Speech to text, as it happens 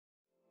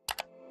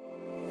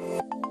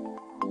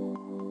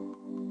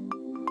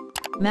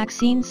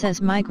Maxine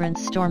says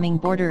migrants storming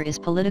border is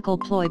political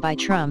ploy by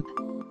Trump,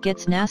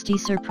 gets nasty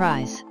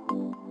surprise.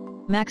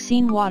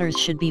 Maxine Waters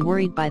should be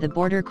worried by the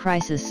border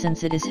crisis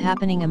since it is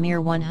happening a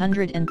mere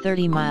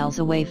 130 miles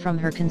away from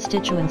her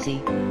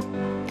constituency.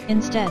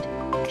 Instead,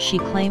 she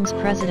claims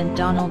President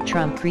Donald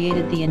Trump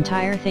created the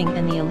entire thing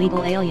and the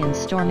illegal aliens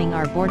storming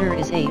our border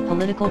is a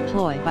political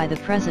ploy by the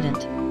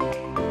president.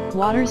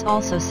 Waters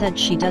also said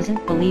she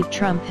doesn't believe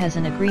Trump has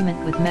an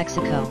agreement with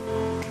Mexico.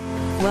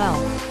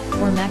 Well,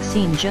 poor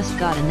Maxine just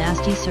got a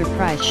nasty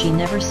surprise she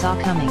never saw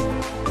coming.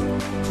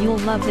 You'll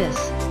love this.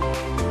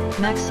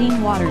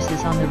 Maxine Waters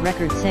is on the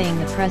record saying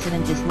the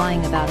president is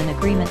lying about an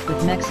agreement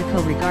with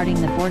Mexico regarding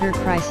the border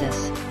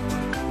crisis.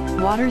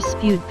 Waters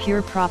spewed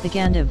pure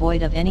propaganda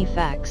void of any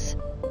facts,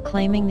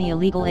 claiming the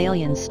illegal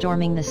aliens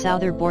storming the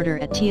southern border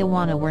at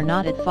Tijuana were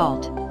not at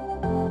fault.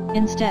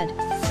 Instead,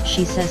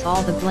 she says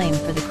all the blame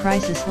for the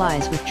crisis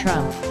lies with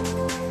Trump.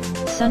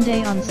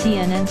 Sunday on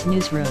CNN's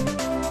newsroom,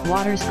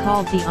 Waters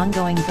called the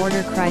ongoing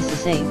border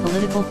crisis a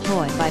political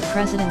ploy by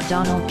President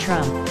Donald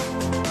Trump.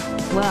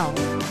 Well,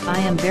 I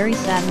am very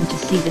saddened to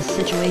see this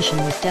situation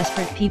with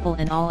desperate people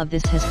and all of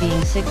this has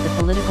being sick the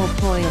political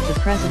ploy of the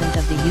President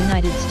of the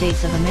United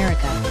States of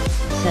America,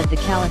 said the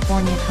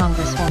California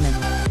Congresswoman.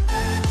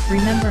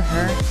 Remember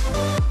her?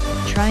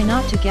 Try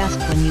not to gasp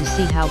when you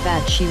see how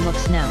bad she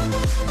looks now.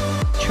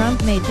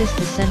 Trump made this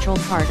the central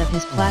part of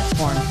his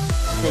platform,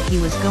 that he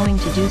was going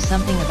to do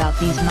something about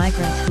these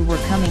migrants who were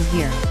coming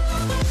here.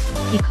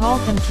 He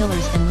called them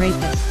killers and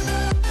rapists,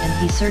 and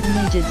he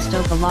certainly did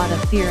stoke a lot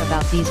of fear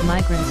about these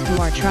migrants who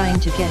are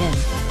trying to get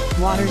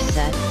in, Waters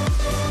said.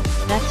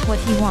 That's what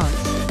he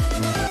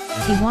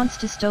wants. He wants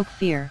to stoke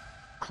fear,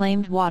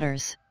 claimed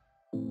Waters.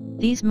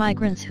 These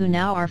migrants who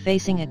now are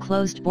facing a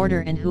closed border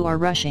and who are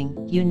rushing,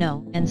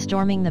 and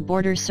storming the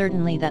border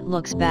certainly that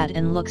looks bad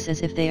and looks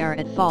as if they are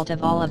at fault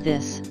of all of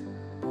this.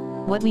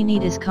 What we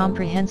need is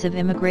comprehensive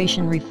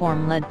immigration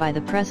reform led by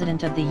the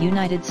President of the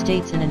United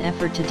States in an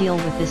effort to deal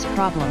with this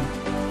problem.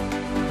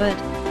 But,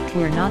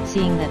 we're not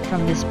seeing that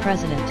from this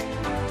president.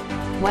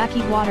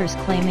 Wacky Waters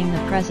claiming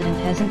the president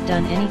hasn't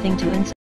done anything to